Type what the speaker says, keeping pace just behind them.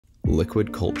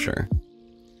liquid culture.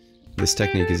 This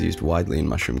technique is used widely in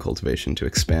mushroom cultivation to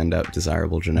expand out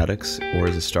desirable genetics or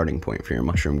as a starting point for your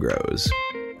mushroom grows.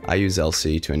 I use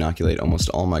LC to inoculate almost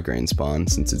all my grain spawn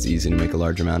since it's easy to make a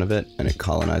large amount of it and it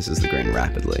colonizes the grain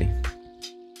rapidly.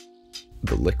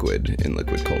 The liquid in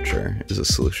liquid culture is a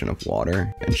solution of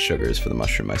water and sugars for the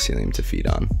mushroom mycelium to feed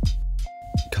on.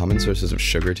 Common sources of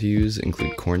sugar to use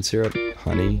include corn syrup,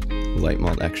 honey, light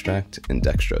malt extract, and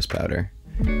dextrose powder.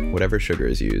 Whatever sugar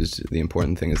is used, the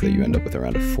important thing is that you end up with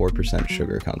around a 4%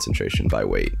 sugar concentration by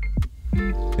weight.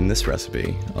 In this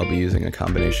recipe, I'll be using a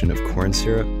combination of corn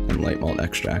syrup and light malt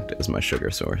extract as my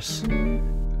sugar source.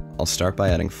 I'll start by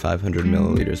adding 500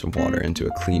 milliliters of water into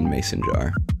a clean mason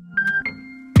jar.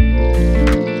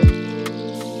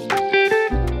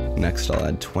 Next, I'll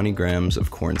add 20 grams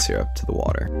of corn syrup to the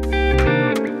water.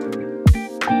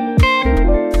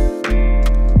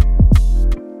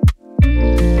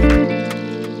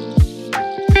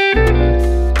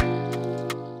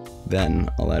 Then,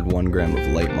 I'll add 1 gram of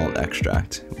light malt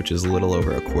extract, which is a little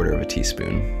over 1/4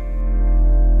 teaspoon.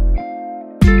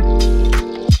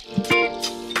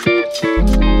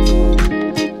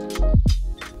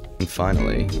 And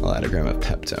finally, I'll add 1 gram of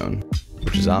peptone,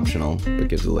 which is optional, but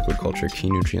gives the liquid culture key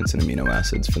nutrients and amino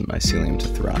acids for the mycelium to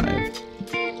thrive.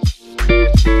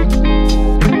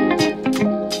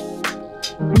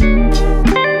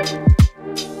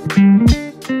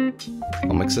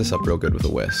 I'll mix this up real good with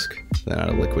a whisk, then add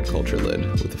a liquid culture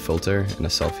lid with a filter and a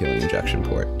self-healing injection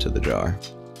port to the jar.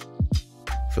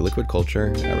 For liquid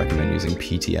culture, I recommend using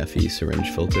PTFE syringe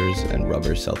filters and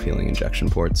rubber self-healing injection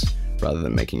ports rather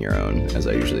than making your own, as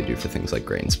I usually do for things like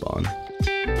grain spawn.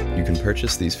 You can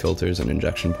purchase these filters and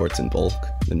injection ports in bulk,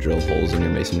 then drill holes in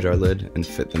your mason jar lid and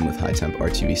fit them with high-temp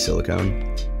RTV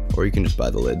silicone, or you can just buy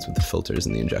the lids with the filters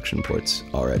and the injection ports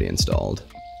already installed.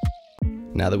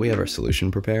 Now that we have our solution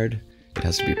prepared, it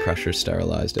has to be pressure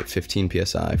sterilized at 15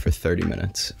 psi for 30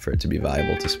 minutes for it to be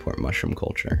viable to support mushroom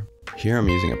culture. Here I'm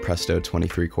using a Presto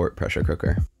 23-quart pressure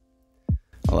cooker.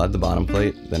 I'll add the bottom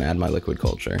plate, then add my liquid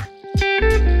culture.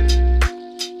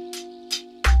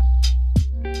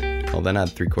 I'll then add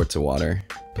 3 quarts of water,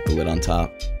 put the lid on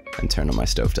top, and turn on my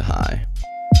stove to high.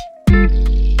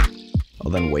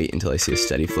 I'll then wait until I see a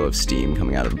steady flow of steam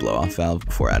coming out of the blow-off valve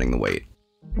before adding the weight.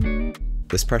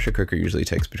 This pressure cooker usually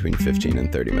takes between 15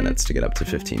 and 30 minutes to get up to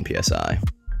 15 psi.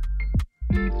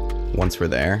 Once we're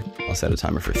there, I'll set a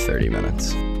timer for 30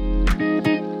 minutes.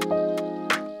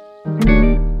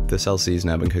 This LC's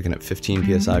now been cooking at 15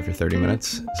 psi for 30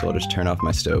 minutes, so I'll just turn off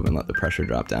my stove and let the pressure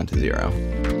drop down to 0.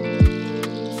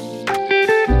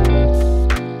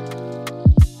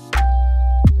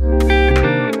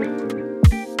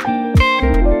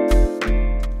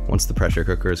 Once the pressure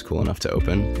cooker is cool enough to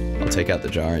open, I'll take out the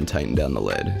jar and tighten down the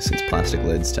lid, since plastic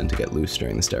lids tend to get loose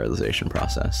during the sterilization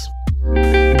process.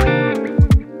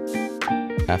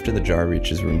 After the jar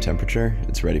reaches room temperature,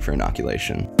 it's ready for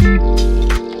inoculation.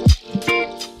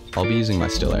 I'll be using my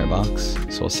still air box,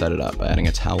 so I'll set it up by adding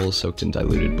a towel soaked in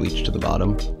diluted bleach to the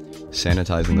bottom,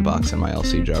 sanitizing the box in my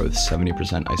LC jar with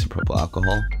 70% isopropyl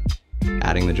alcohol,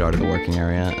 adding the jar to the working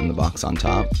area and the box on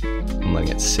top, and letting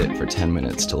it sit for 10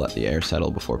 minutes to let the air settle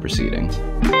before proceeding.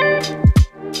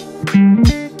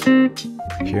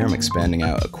 Here I'm expanding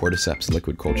out a cordyceps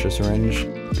liquid culture syringe,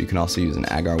 but you can also use an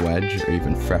agar wedge or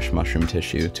even fresh mushroom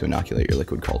tissue to inoculate your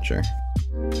liquid culture.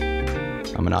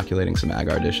 I'm inoculating some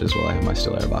agar dishes while I have my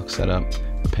still air box set up,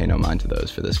 but pay no mind to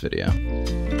those for this video.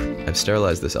 I've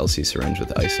sterilized this LC syringe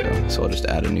with ISO, so I'll just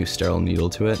add a new sterile needle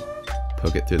to it,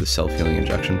 poke it through the self-healing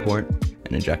injection port,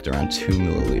 and inject around 2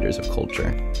 milliliters of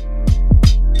culture.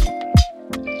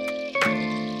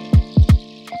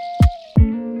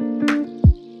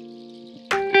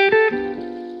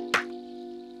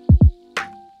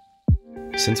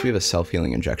 Since we have a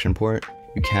self-healing injection port,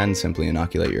 you can simply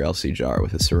inoculate your LC jar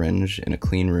with a syringe in a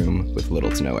clean room with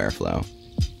little to no airflow.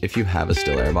 If you have a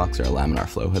still air box or a laminar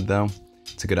flow hood though,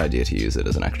 it's a good idea to use it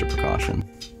as an extra precaution.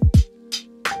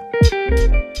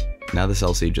 Now this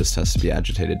LC just has to be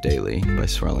agitated daily by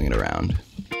swirling it around.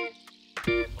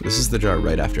 This is the jar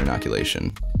right after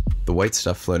inoculation. The white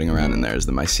stuff floating around in there is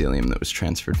the mycelium that was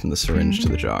transferred from the syringe to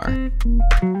the jar.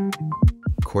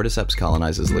 Cordyceps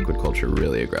colonizes liquid culture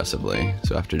really aggressively,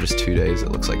 so after just 2 days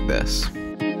it looks like this.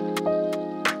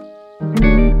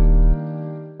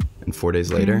 And 4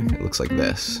 days later, it looks like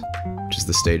this, which is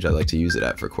the stage I like to use it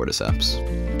at for cordyceps.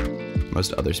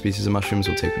 Most other species of mushrooms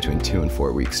will take between 2 and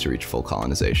 4 weeks to reach full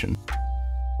colonization.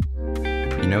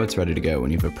 You know it's ready to go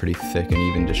when you have a pretty thick and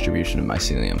even distribution of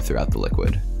mycelium throughout the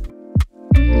liquid.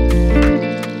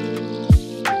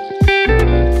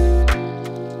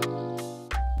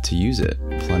 To use it,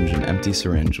 plunge an empty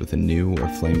syringe with a new or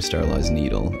flame-sterilized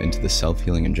needle into the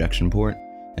self-healing injection port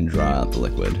and draw out the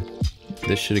liquid.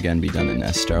 This should again be done in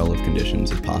as sterile of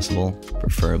conditions as possible,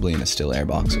 preferably in a still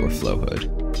airbox or flow hood.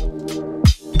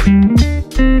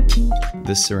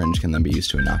 This syringe can then be used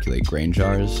to inoculate grain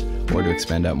jars or to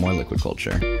expand out more liquid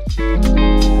culture.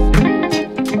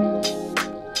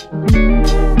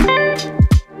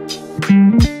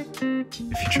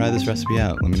 If you try this recipe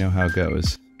out, let me know how it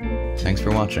goes. Thanks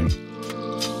for watching.